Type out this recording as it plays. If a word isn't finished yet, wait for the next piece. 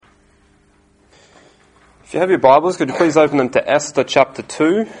If you have your Bibles, could you please open them to Esther chapter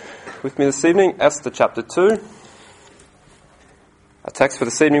 2 with me this evening? Esther chapter 2. Our text for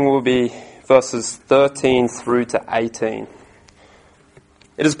this evening will be verses 13 through to 18.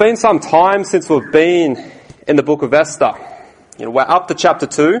 It has been some time since we've been in the book of Esther. We're up to chapter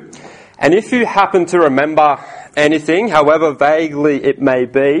 2. And if you happen to remember anything, however vaguely it may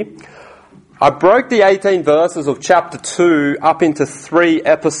be, I broke the 18 verses of chapter 2 up into 3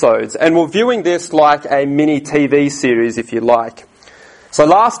 episodes, and we're viewing this like a mini TV series, if you like. So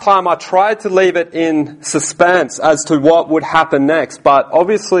last time I tried to leave it in suspense as to what would happen next, but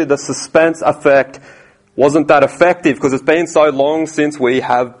obviously the suspense effect wasn't that effective because it's been so long since we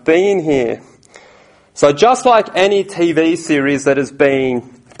have been here. So just like any TV series that has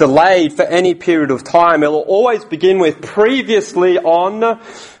been delayed for any period of time, it will always begin with previously on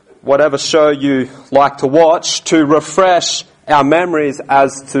whatever show you like to watch to refresh our memories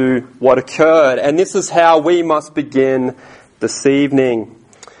as to what occurred. And this is how we must begin this evening.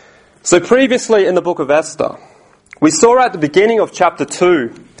 So previously in the book of Esther, we saw at the beginning of chapter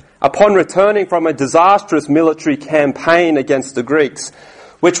 2, upon returning from a disastrous military campaign against the Greeks,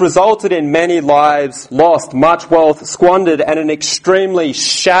 which resulted in many lives lost, much wealth squandered, and an extremely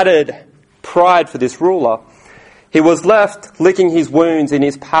shattered pride for this ruler, he was left licking his wounds in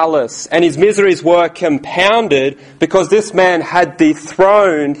his palace, and his miseries were compounded because this man had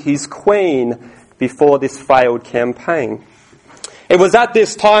dethroned his queen before this failed campaign. It was at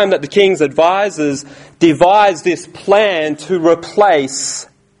this time that the king's advisors devised this plan to replace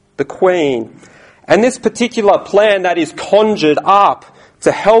the queen. And this particular plan that is conjured up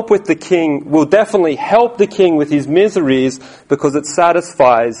to help with the king will definitely help the king with his miseries because it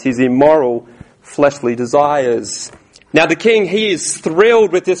satisfies his immoral fleshly desires. Now the king, he is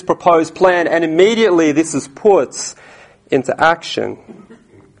thrilled with this proposed plan, and immediately this is put into action.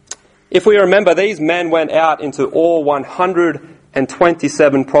 If we remember, these men went out into all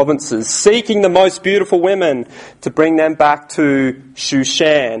 127 provinces, seeking the most beautiful women to bring them back to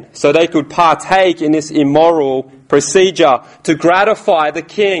Shushan, so they could partake in this immoral procedure to gratify the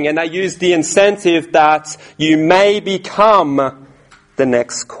king, and they used the incentive that you may become the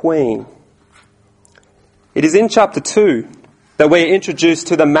next queen. It is in chapter 2 that we are introduced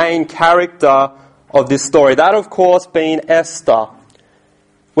to the main character of this story. That, of course, being Esther.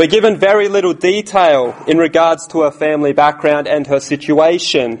 We're given very little detail in regards to her family background and her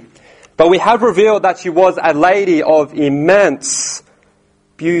situation. But we have revealed that she was a lady of immense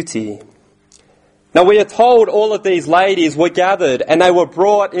beauty. Now we are told all of these ladies were gathered and they were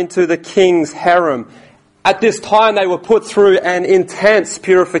brought into the king's harem. At this time they were put through an intense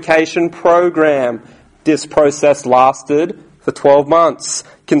purification program. This process lasted for 12 months,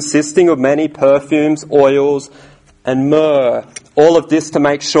 consisting of many perfumes, oils, and myrrh. All of this to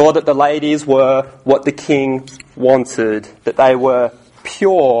make sure that the ladies were what the king wanted, that they were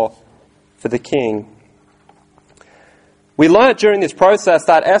pure for the king. We learnt during this process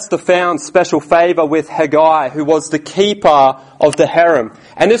that Esther found special favour with Haggai, who was the keeper of the harem.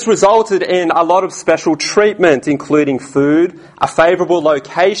 And this resulted in a lot of special treatment, including food, a favourable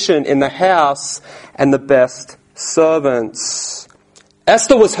location in the house, and the best servants.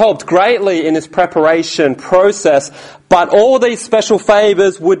 Esther was helped greatly in this preparation process, but all these special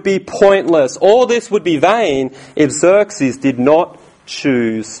favours would be pointless. All this would be vain if Xerxes did not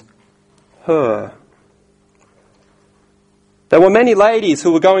choose her. There were many ladies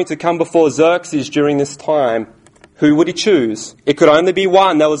who were going to come before Xerxes during this time. Who would he choose? It could only be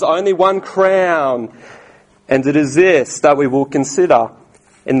one. There was only one crown. And it is this that we will consider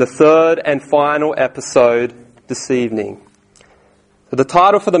in the third and final episode this evening. So the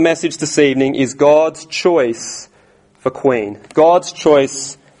title for the message this evening is God's Choice for Queen. God's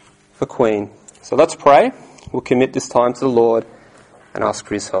Choice for Queen. So let's pray. We'll commit this time to the Lord and ask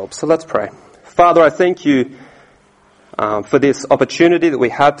for his help. So let's pray. Father, I thank you for this opportunity that we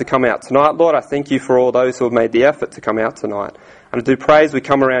have to come out tonight. Lord, I thank you for all those who have made the effort to come out tonight. And I do pray as we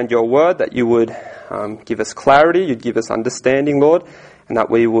come around your word that you would give us clarity, you'd give us understanding, Lord, and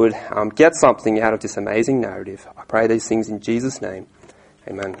that we would get something out of this amazing narrative. I pray these things in Jesus' name.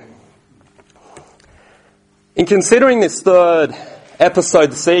 Amen. In considering this third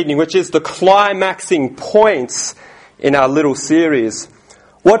episode this evening, which is the climaxing points in our little series,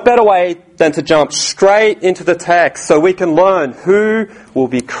 what better way than to jump straight into the text so we can learn who will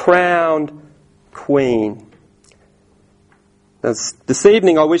be crowned queen. This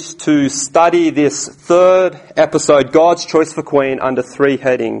evening I wish to study this third episode, God's Choice for Queen, under 3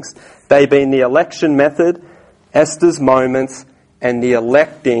 headings. They being the election method, Esther's moments, and the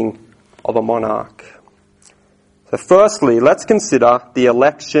electing of a monarch. So firstly, let's consider the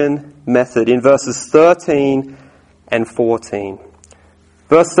election method in verses 13 and 14.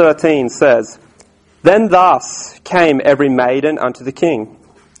 Verse 13 says, "Then thus came every maiden unto the king.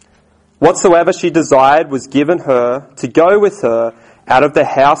 Whatsoever she desired was given her to go with her out of the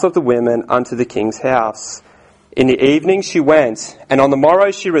house of the women unto the king's house. In the evening she went, and on the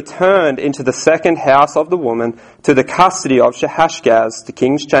morrow she returned into the second house of the woman to the custody of Shahashgaz, the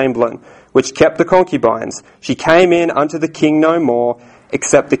king's chamberlain, which kept the concubines. She came in unto the king no more,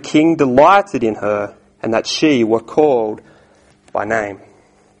 except the king delighted in her, and that she were called by name."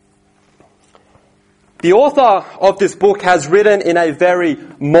 The author of this book has written in a very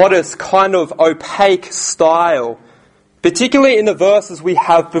modest, kind of opaque style. Particularly in the verses we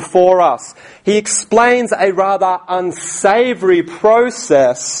have before us, he explains a rather unsavory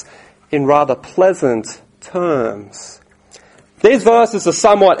process in rather pleasant terms. These verses are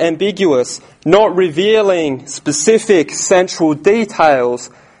somewhat ambiguous, not revealing specific central details,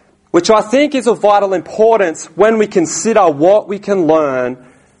 which I think is of vital importance when we consider what we can learn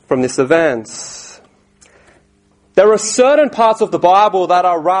from this event. There are certain parts of the Bible that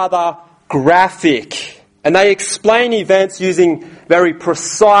are rather graphic, and they explain events using very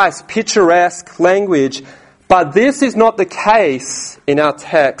precise, picturesque language, but this is not the case in our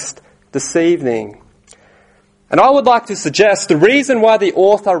text this evening. And I would like to suggest the reason why the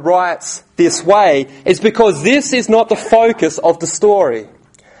author writes this way is because this is not the focus of the story.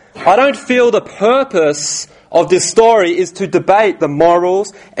 I don't feel the purpose of this story is to debate the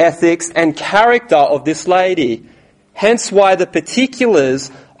morals, ethics, and character of this lady. Hence why the particulars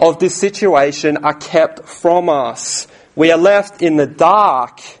of this situation are kept from us. We are left in the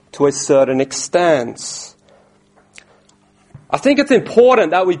dark to a certain extent. I think it's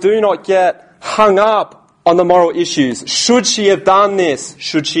important that we do not get hung up on the moral issues. Should she have done this?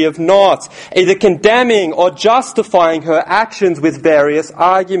 Should she have not? Either condemning or justifying her actions with various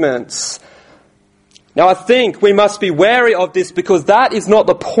arguments. Now I think we must be wary of this because that is not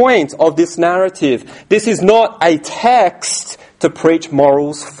the point of this narrative. This is not a text to preach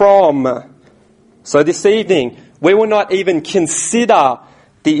morals from. So this evening, we will not even consider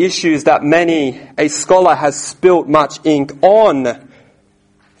the issues that many a scholar has spilt much ink on.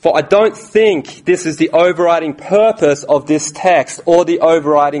 For I don't think this is the overriding purpose of this text or the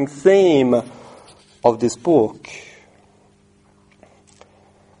overriding theme of this book.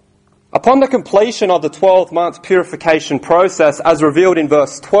 Upon the completion of the 12-month purification process, as revealed in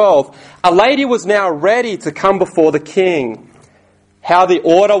verse 12, a lady was now ready to come before the king. How the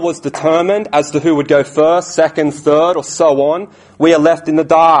order was determined as to who would go first, second, third, or so on, we are left in the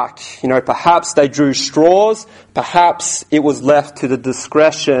dark. Perhaps they drew straws, perhaps it was left to the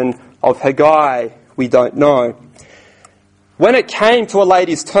discretion of Haggai. We don't know. When it came to a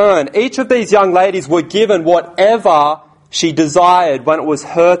lady's turn, each of these young ladies were given whatever she desired when it was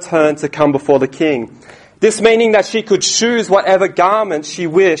her turn to come before the king. This meaning that she could choose whatever garment she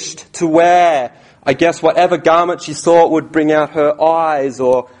wished to wear. I guess whatever garment she thought would bring out her eyes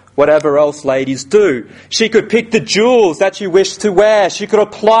or whatever else ladies do. She could pick the jewels that she wished to wear. She could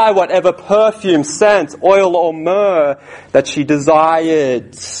apply whatever perfume, scent, oil or myrrh that she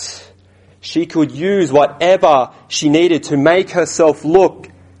desired. She could use whatever she needed to make herself look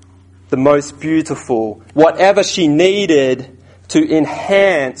the most beautiful, whatever she needed to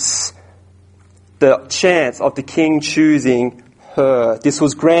enhance the chance of the king choosing her. This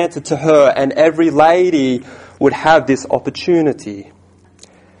was granted to her, and every lady would have this opportunity.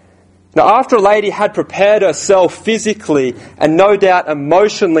 Now, after a lady had prepared herself physically and no doubt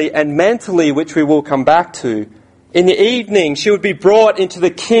emotionally and mentally, which we will come back to, in the evening she would be brought into the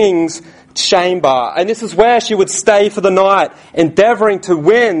king's chamber, and this is where she would stay for the night, endeavouring to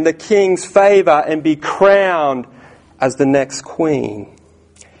win the king's favour and be crowned as the next queen.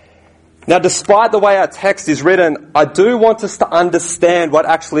 Now, despite the way our text is written, I do want us to understand what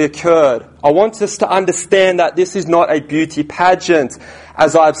actually occurred. I want us to understand that this is not a beauty pageant,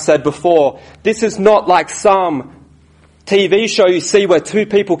 as I've said before. This is not like some TV show you see where two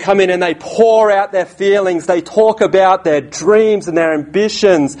people come in and they pour out their feelings, they talk about their dreams and their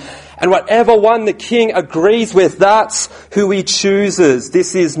ambitions, and whatever one the king agrees with, that's who he chooses.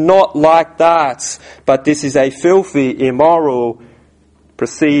 This is not like that, but this is a filthy, immoral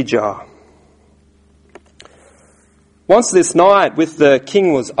procedure. Once this night with the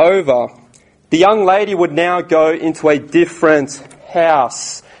king was over, the young lady would now go into a different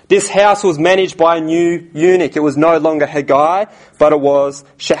house. This house was managed by a new eunuch. It was no longer Haggai, but it was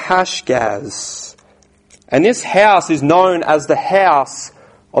Shahashgaz. And this house is known as the house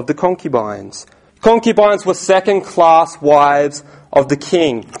of the concubines. Concubines were second-class wives of the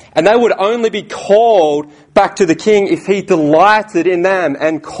king. And they would only be called back to the king if he delighted in them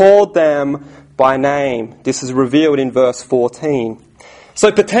and called them by name. This is revealed in verse 14.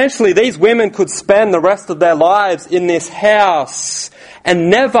 So potentially these women could spend the rest of their lives in this house and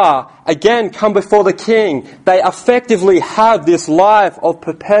never again come before the king. They effectively have this life of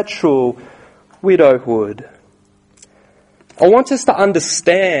perpetual widowhood. I want us to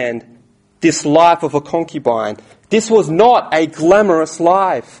understand this life of a concubine. This was not a glamorous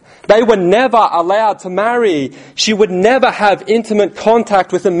life. They were never allowed to marry. She would never have intimate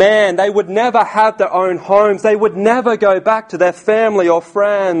contact with a man. They would never have their own homes. They would never go back to their family or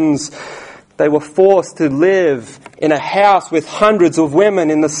friends. They were forced to live in a house with hundreds of women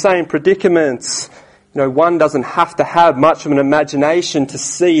in the same predicaments. You know, one doesn't have to have much of an imagination to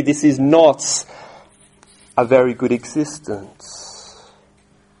see this is not a very good existence.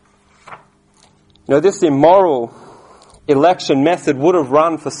 You know, this immoral election method would have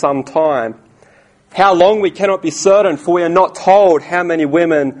run for some time. How long we cannot be certain, for we are not told how many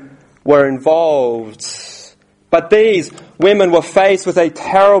women were involved. But these women were faced with a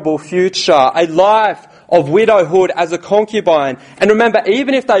terrible future, a life of widowhood as a concubine. And remember,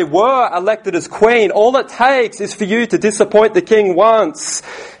 even if they were elected as queen, all it takes is for you to disappoint the king once,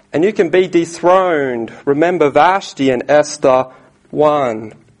 and you can be dethroned. Remember Vashti and Esther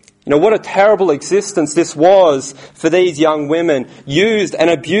 1. You know, what a terrible existence this was for these young women, used and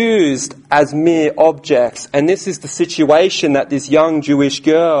abused as mere objects. And this is the situation that this young Jewish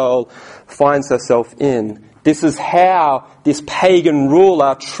girl finds herself in. This is how this pagan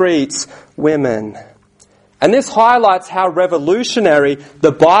ruler treats women. And this highlights how revolutionary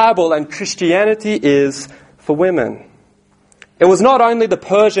the Bible and Christianity is for women. It was not only the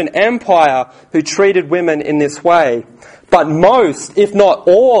Persian Empire who treated women in this way, but most, if not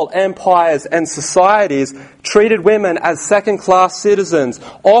all, empires and societies treated women as second-class citizens,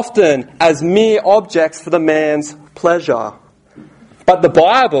 often as mere objects for the man's pleasure. But the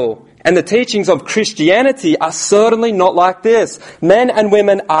Bible and the teachings of Christianity are certainly not like this. Men and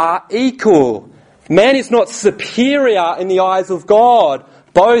women are equal. Man is not superior in the eyes of God.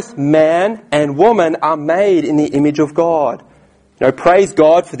 Both man and woman are made in the image of God. You know, praise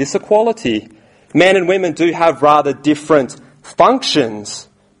God for this equality. Men and women do have rather different functions,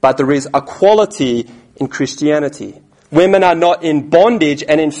 but there is equality in Christianity. Women are not in bondage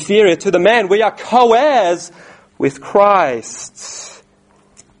and inferior to the man. We are co-heirs with Christ.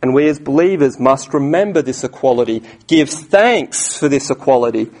 And we as believers must remember this equality, give thanks for this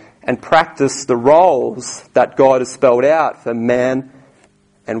equality, and practice the roles that God has spelled out for man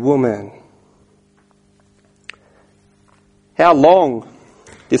and woman. How long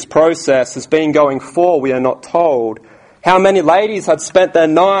this process has been going for, we are not told. How many ladies had spent their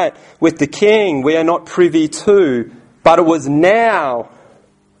night with the king, we are not privy to. But it was now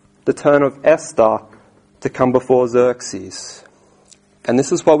the turn of Esther to come before Xerxes. And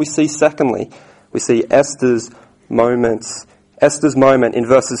this is what we see secondly. We see Esther's moment in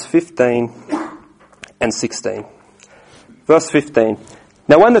verses 15 and 16. Verse 15.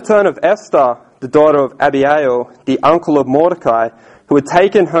 Now when the turn of Esther, the daughter of Abihail, the uncle of Mordecai, who had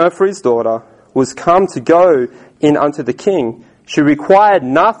taken her for his daughter, was come to go in unto the king, she required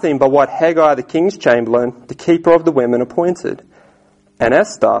nothing but what Haggai the king's chamberlain, the keeper of the women, appointed. And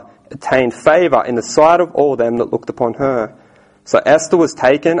Esther attained favour in the sight of all them that looked upon her. So Esther was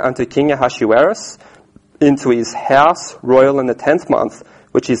taken unto King Ahasuerus into his house royal in the 10th month,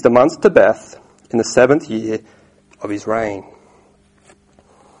 which is the month Tebeth, in the 7th year of his reign.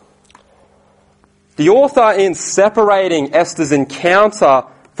 The author, in separating Esther's encounter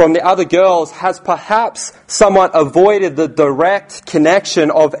from the other girls, has perhaps somewhat avoided the direct connection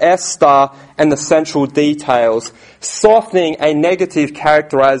of Esther and the central details, softening a negative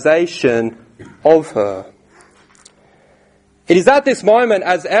characterization of her. It is at this moment,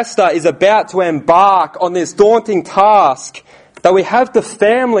 as Esther is about to embark on this daunting task, that we have the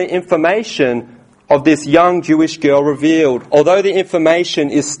family information of this young Jewish girl revealed, although the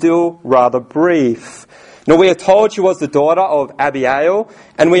information is still rather brief. Now, we are told she was the daughter of Abihail,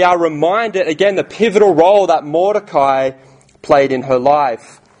 and we are reminded again the pivotal role that Mordecai played in her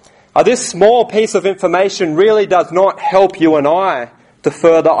life. This small piece of information really does not help you and I to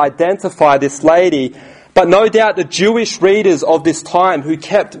further identify this lady, but no doubt the Jewish readers of this time, who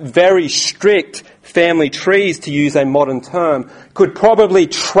kept very strict family trees, to use a modern term, could probably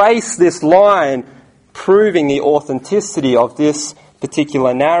trace this line, proving the authenticity of this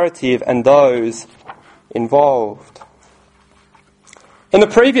particular narrative and those involved. In the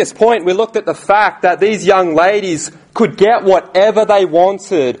previous point, we looked at the fact that these young ladies could get whatever they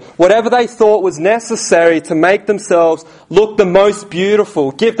wanted, whatever they thought was necessary to make themselves look the most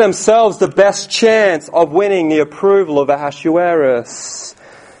beautiful, give themselves the best chance of winning the approval of Ahasuerus.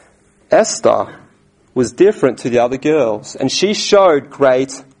 Esther was different to the other girls, and she showed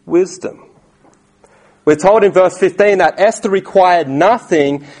great wisdom. We're told in verse 15 that Esther required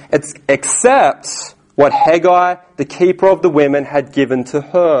nothing except what Haggai, the keeper of the women, had given to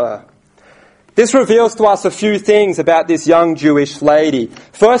her. This reveals to us a few things about this young Jewish lady.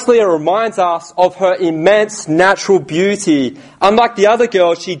 Firstly, it reminds us of her immense natural beauty. Unlike the other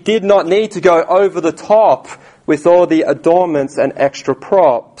girls, she did not need to go over the top with all the adornments and extra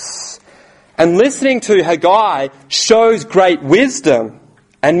props. And listening to Haggai shows great wisdom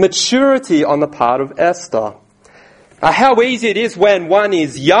and maturity on the part of Esther. How easy it is when one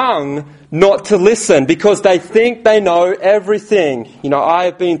is young not to listen because they think they know everything. I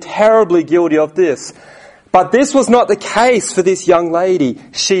have been terribly guilty of this. But this was not the case for this young lady.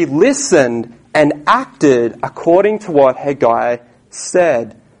 She listened and acted according to what Haggai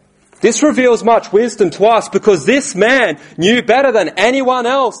said. This reveals much wisdom to us because this man knew better than anyone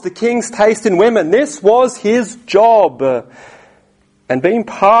else the king's taste in women. This was his job. And being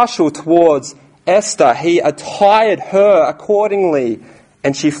partial towards Esther, he attired her accordingly,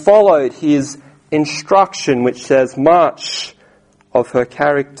 and she followed his instruction, which says much of her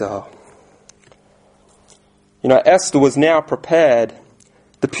character. Esther was now prepared.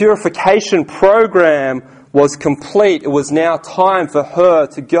 The purification program was complete. It was now time for her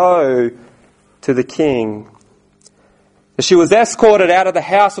to go to the king. She was escorted out of the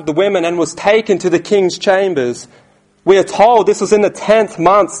house of the women and was taken to the king's chambers. We are told this was in the 10th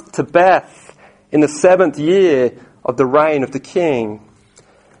month to Beth, in the 7th year of the reign of the king.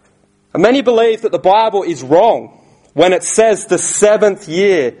 And many believe that the Bible is wrong when it says the 7th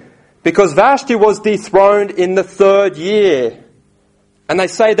year, because Vashti was dethroned in the 3rd year. And they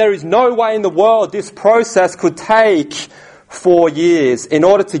say there is no way in the world this process could take 4 years in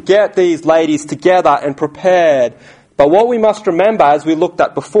order to get these ladies together and prepared. But what we must remember, as we looked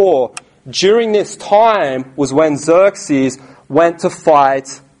at before, during this time was when Xerxes went to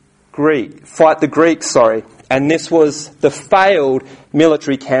fight the Greeks. And this was the failed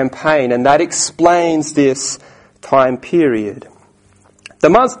military campaign, and that explains this time period. The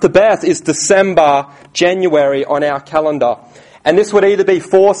month Tebeth is December, January on our calendar, and this would either be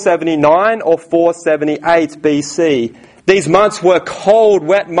 479 or 478 BC. These months were cold,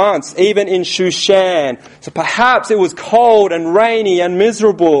 wet months, even in Shushan. So perhaps it was cold and rainy and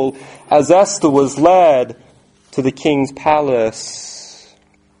miserable as Esther was led to the king's palace.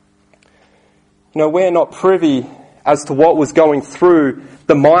 We're not privy as to what was going through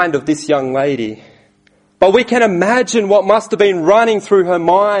the mind of this young lady. But we can imagine what must have been running through her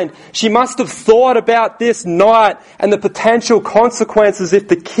mind. She must have thought about this night and the potential consequences if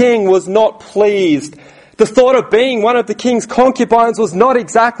the king was not pleased. The thought of being one of the king's concubines was not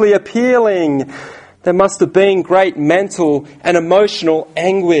exactly appealing. There must have been great mental and emotional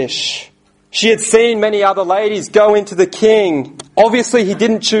anguish. She had seen many other ladies go into the king. Obviously, he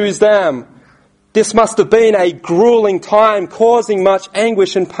didn't choose them. This must have been a grueling time, causing much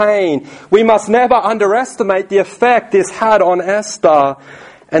anguish and pain. We must never underestimate the effect this had on Esther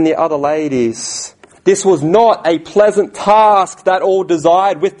and the other ladies. This was not a pleasant task that all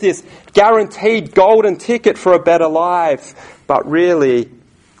desired with this guaranteed golden ticket for a better life, but really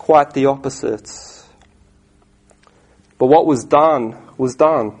quite the opposite. But what was done was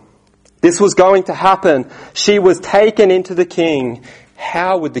done. This was going to happen. She was taken into the king.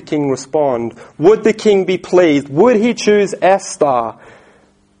 How would the king respond? Would the king be pleased? Would he choose Esther?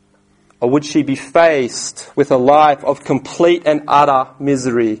 Or would she be faced with a life of complete and utter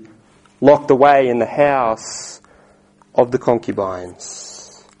misery, locked away in the house of the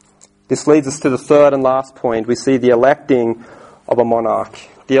concubines? This leads us to the third and last point. We see the electing of a monarch.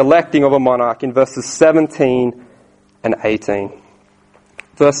 The electing of a monarch in verses 17 and 18.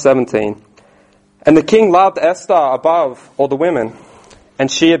 Verse 17. And the king loved Esther above all the women, and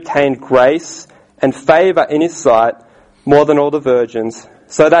she obtained grace and favour in his sight more than all the virgins,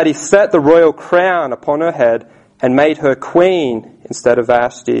 so that he set the royal crown upon her head and made her queen instead of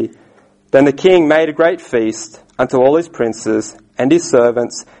Vashti. Then the king made a great feast unto all his princes and his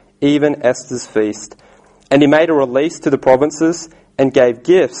servants, even Esther's feast. And he made a release to the provinces and gave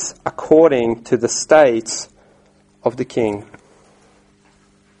gifts according to the state of the king.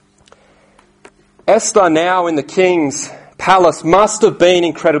 Esther, now in the king's palace, must have been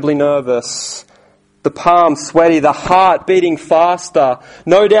incredibly nervous. The palms sweaty, the heart beating faster.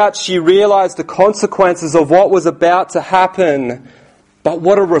 No doubt she realized the consequences of what was about to happen. But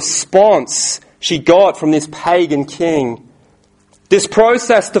what a response she got from this pagan king. This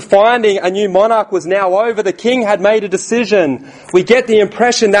process to finding a new monarch was now over. The king had made a decision. We get the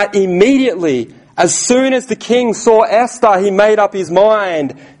impression that immediately, as soon as the king saw Esther, he made up his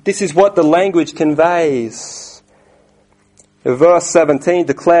mind. This is what the language conveys. Verse 17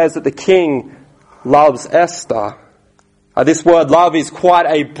 declares that the king loves Esther. This word love is quite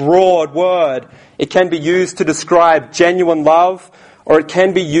a broad word. It can be used to describe genuine love, or it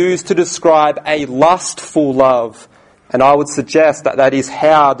can be used to describe a lustful love. And I would suggest that that is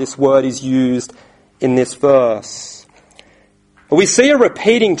how this word is used in this verse. We see a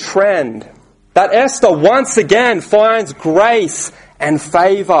repeating trend, that Esther once again finds grace and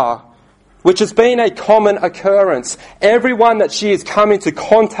favour, which has been a common occurrence. Everyone that she has come into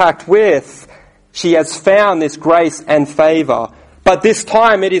contact with, she has found this grace and favour. But this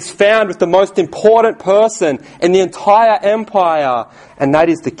time it is found with the most important person in the entire empire, and that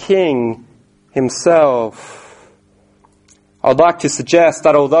is the king himself. I'd like to suggest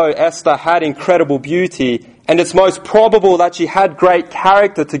that although Esther had incredible beauty, and it's most probable that she had great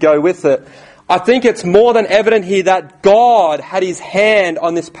character to go with it, I think it's more than evident here that God had his hand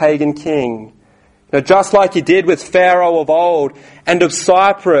on this pagan king. Just like he did with Pharaoh of old and of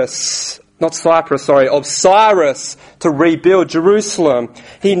Cyrus to rebuild Jerusalem.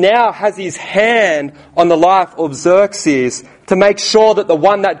 He now has his hand on the life of Xerxes to make sure that the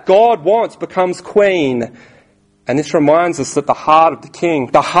one that God wants becomes queen. And this reminds us that the heart of the king,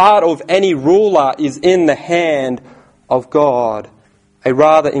 the heart of any ruler, is in the hand of God. A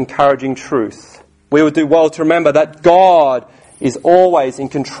rather encouraging truth. We would do well to remember that God is always in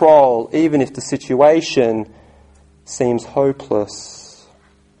control, even if the situation seems hopeless.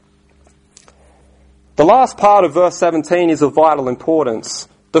 The last part of verse 17 is of vital importance.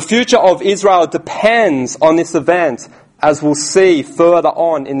 The future of Israel depends on this event, as we'll see further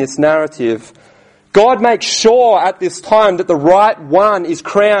on in this narrative. God makes sure at this time that the right one is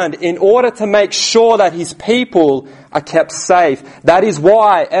crowned in order to make sure that his people are kept safe. That is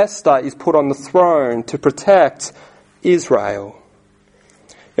why Esther is put on the throne, to protect Israel.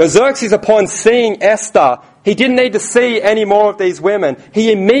 Xerxes, upon seeing Esther, he didn't need to see any more of these women.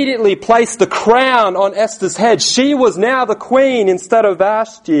 He immediately placed the crown on Esther's head. She was now the queen instead of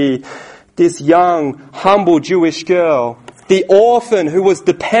Vashti, this young, humble Jewish girl. The orphan who was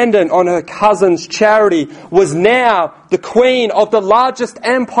dependent on her cousin's charity was now the queen of the largest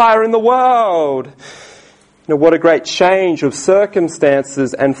empire in the world. What a great change of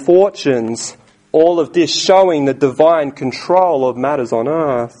circumstances and fortunes. All of this showing the divine control of matters on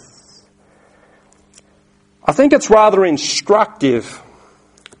earth. I think it's rather instructive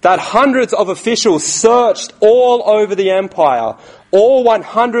that hundreds of officials searched all over the empire, all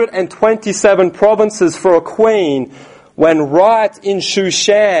 127 provinces, for a queen, when right in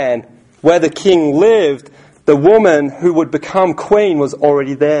Shushan, where the king lived, the woman who would become queen was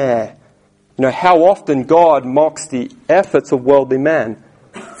already there. How often God mocks the efforts of worldly men.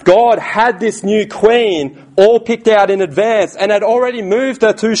 God had this new queen all picked out in advance and had already moved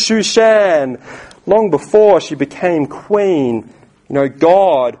her to Shushan long before she became queen.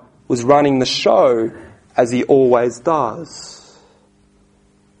 God was running the show, as he always does.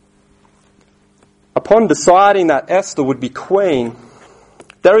 Upon deciding that Esther would be queen,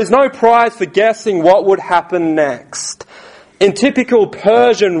 there is no prize for guessing what would happen next. In typical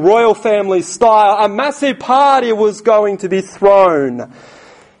Persian royal family style, a massive party was going to be thrown.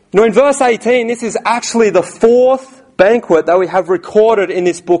 In verse 18, this is actually the fourth banquet that we have recorded in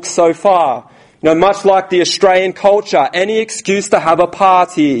this book so far. Much like the Australian culture, any excuse to have a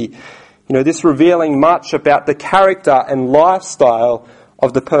party. This revealing much about the character and lifestyle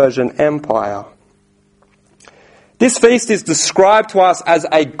of the Persian Empire. This feast is described to us as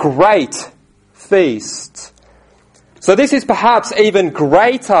a great feast. So this is perhaps even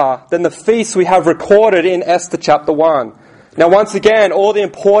greater than the feast we have recorded in Esther chapter 1. Now once again, all the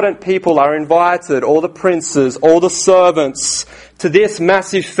important people are invited, all the princes, all the servants, to this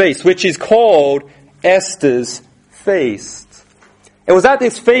massive feast, which is called Esther's Feast. It was at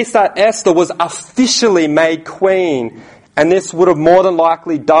this feast that Esther was officially made queen, and this would have more than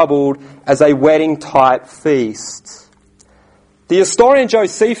likely doubled as a wedding-type feast. The historian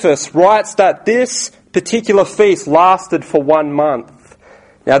Josephus writes that this particular feast lasted for 1 month.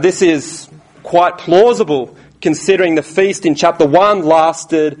 Now this is quite plausible, considering the feast in chapter 1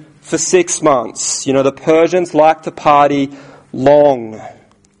 lasted for 6 months. The Persians like to party long.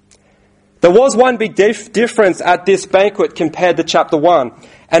 There was one big difference at this banquet compared to chapter 1,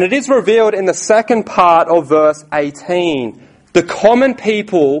 and it is revealed in the second part of verse 18. The common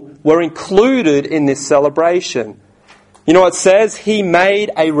people were included in this celebration. You know, it says he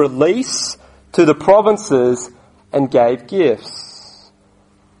made a release to the provinces and gave gifts.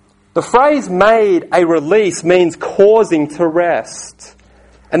 The phrase made a release means causing to rest.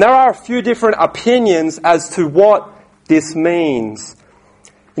 And there are a few different opinions as to what this means.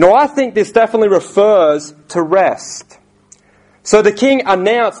 You know, I think this definitely refers to rest. So the king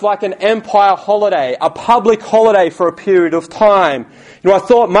announced like an empire holiday, a public holiday for a period of time. You know, I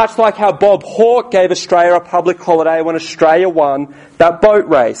thought much like how Bob Hawke gave Australia a public holiday when Australia won that boat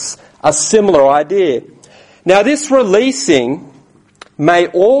race. A similar idea. Now this releasing may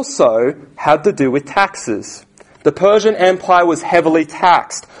also have to do with taxes. The Persian Empire was heavily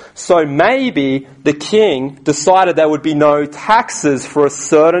taxed. So maybe the king decided there would be no taxes for a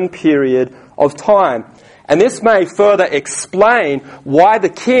certain period of time. And this may further explain why the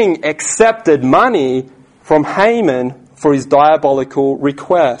king accepted money from Haman for his diabolical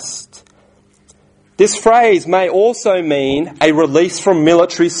request. This phrase may also mean a release from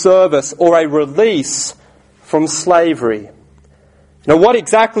military service or a release from slavery. Now, what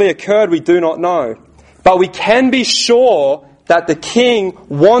exactly occurred, we do not know. But we can be sure that the king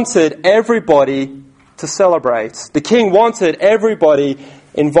wanted everybody to celebrate. The king wanted everybody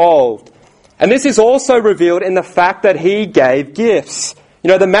involved. And this is also revealed in the fact that he gave gifts. You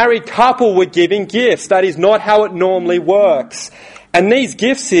know, the married couple were giving gifts. That is not how it normally works. And these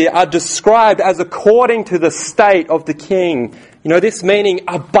gifts here are described as according to the state of the king. You know, this meaning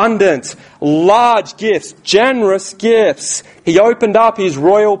abundant, large gifts, generous gifts. He opened up his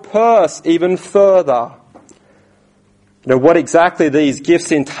royal purse even further. You know, what exactly these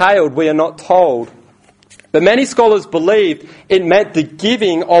gifts entailed, we are not told. But many scholars believed it meant the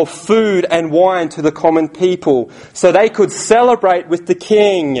giving of food and wine to the common people so they could celebrate with the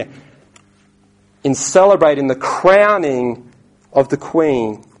king in celebrating the crowning of the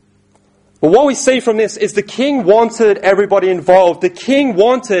queen. But what we see from this is the king wanted everybody involved. The king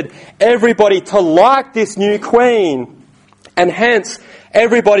wanted everybody to like this new queen. And hence,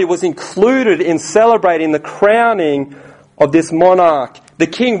 everybody was included in celebrating the crowning of this monarch. The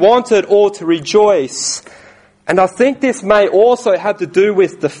king wanted all to rejoice. And I think this may also have to do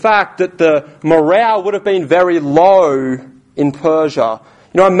with the fact that the morale would have been very low in Persia.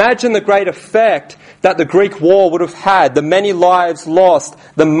 You know, imagine the great effect that the Greek war would have had, the many lives lost,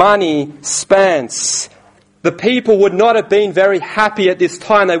 the money spent. The people would not have been very happy at this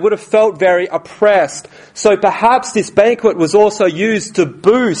time. They would have felt very oppressed. So perhaps this banquet was also used to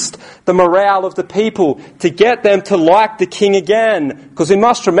boost the morale of the people, to get them to like the king again. Because we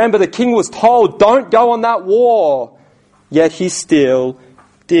must remember the king was told, don't go on that war. Yet he still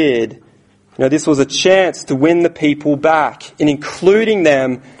did. You know, this was a chance to win the people back in including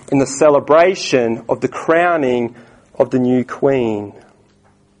them in the celebration of the crowning of the new queen.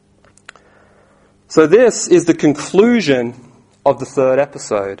 So this is the conclusion of the third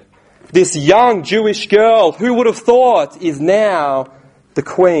episode. This young Jewish girl, who would have thought, is now the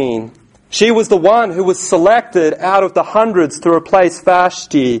queen. She was the one who was selected out of the hundreds to replace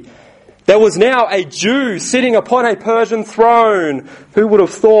Vashti. There was now a Jew sitting upon a Persian throne. Who would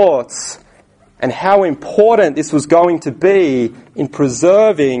have thought? And how important this was going to be in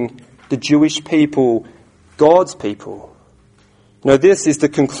preserving the Jewish people, God's people. Now, this is the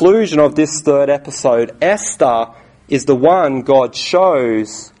conclusion of this third episode. Esther is the one God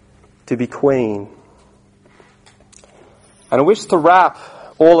chose to be queen. And I wish to wrap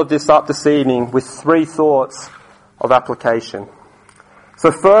all of this up this evening with three thoughts of application.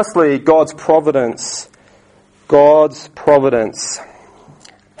 So firstly, God's providence. God's providence.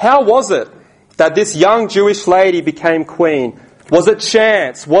 How was it that this young Jewish lady became queen? Was it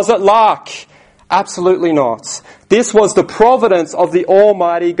chance? Was it luck? Absolutely not. This was the providence of the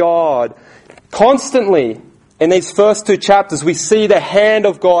Almighty God. Constantly, in these first two chapters, we see the hand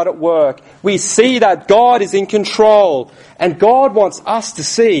of God at work. We see that God is in control. And God wants us to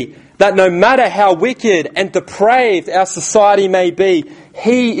see that no matter how wicked and depraved our society may be,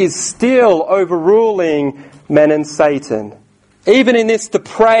 He is still overruling men and Satan. Even in this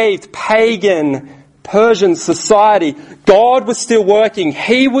depraved, pagan, Persian society, God was still working.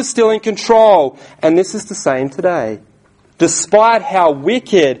 He was still in control. And this is the same today. Despite how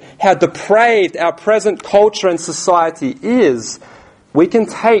wicked, how depraved our present culture and society is, we can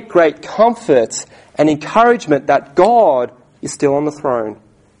take great comfort and encouragement that God is still on the throne.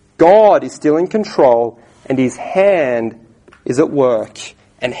 God is still in control and His hand is at work.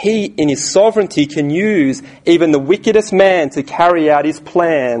 And He, in His sovereignty, can use even the wickedest man to carry out His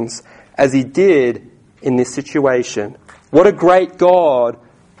plans as He did in this situation. What a great God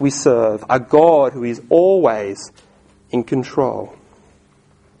we serve, a God who is always in control.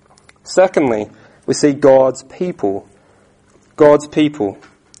 Secondly, we see God's people. God's people.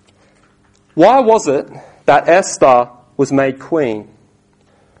 Why was it that Esther was made queen?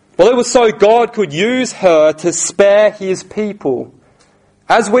 Well, it was so God could use her to spare his people.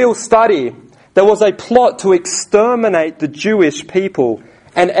 As we'll study, there was a plot to exterminate the Jewish people,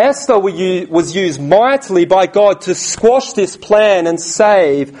 and Esther was used mightily by God to squash this plan and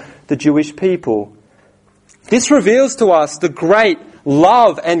save the Jewish people. This reveals to us the great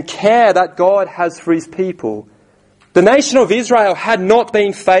love and care that God has for his people. The nation of Israel had not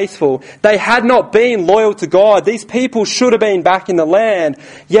been faithful. They had not been loyal to God. These people should have been back in the land.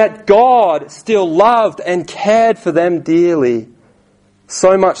 Yet God still loved and cared for them dearly.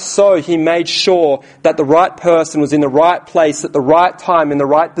 So much so, he made sure that the right person was in the right place at the right time, in the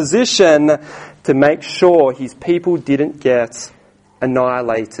right position, to make sure his people didn't get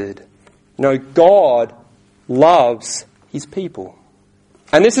annihilated. No, God loves his people.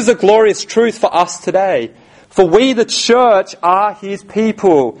 And this is a glorious truth for us today. For we, the church, are his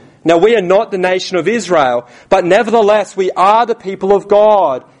people. Now, we are not the nation of Israel, but nevertheless, we are the people of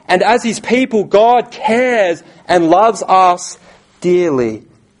God. And as his people, God cares and loves us dearly.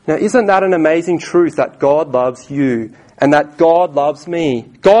 Now, isn't that an amazing truth that God loves you and that God loves me?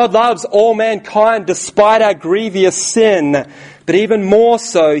 God loves all mankind despite our grievous sin, but even more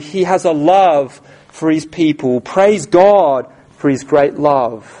so, he has a love for his people. Praise God for his great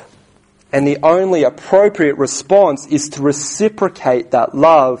love. And the only appropriate response is to reciprocate that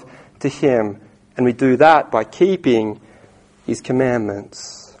love to him. And we do that by keeping his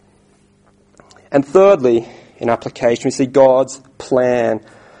commandments. And thirdly, in application, we see God's plan.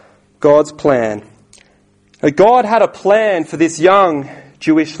 God's plan. Now, God had a plan for this young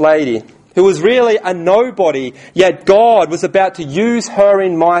Jewish lady who was really a nobody, yet God was about to use her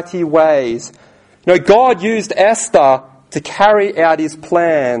in mighty ways. You know, God used Esther to carry out his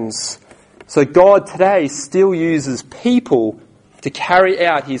plans. So God today still uses people to carry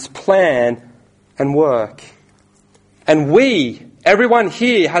out his plan and work. And we, everyone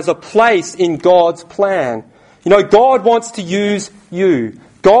here, has a place in God's plan. You know, God wants to use you.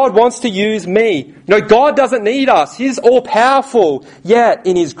 God wants to use me. You know, God doesn't need us. He's all-powerful. Yet,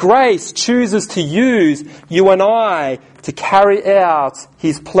 in his grace, chooses to use you and I to carry out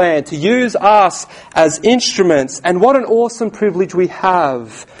his plan, to use us as instruments. And what an awesome privilege we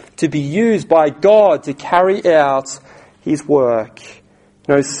have to be used by God to carry out his work.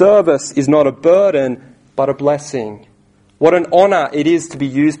 You know, service is not a burden, but a blessing. What an honour it is to be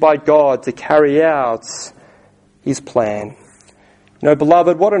used by God to carry out his plan. You know,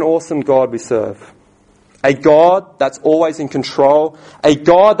 beloved, what an awesome God we serve. A God that's always in control. A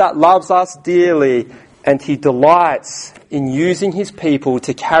God that loves us dearly. And he delights in using his people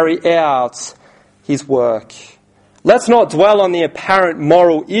to carry out his work. Let's not dwell on the apparent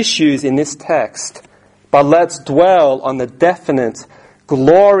moral issues in this text, but let's dwell on the definite,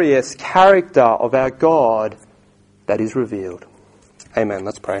 glorious character of our God that is revealed. Amen.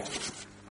 Let's pray.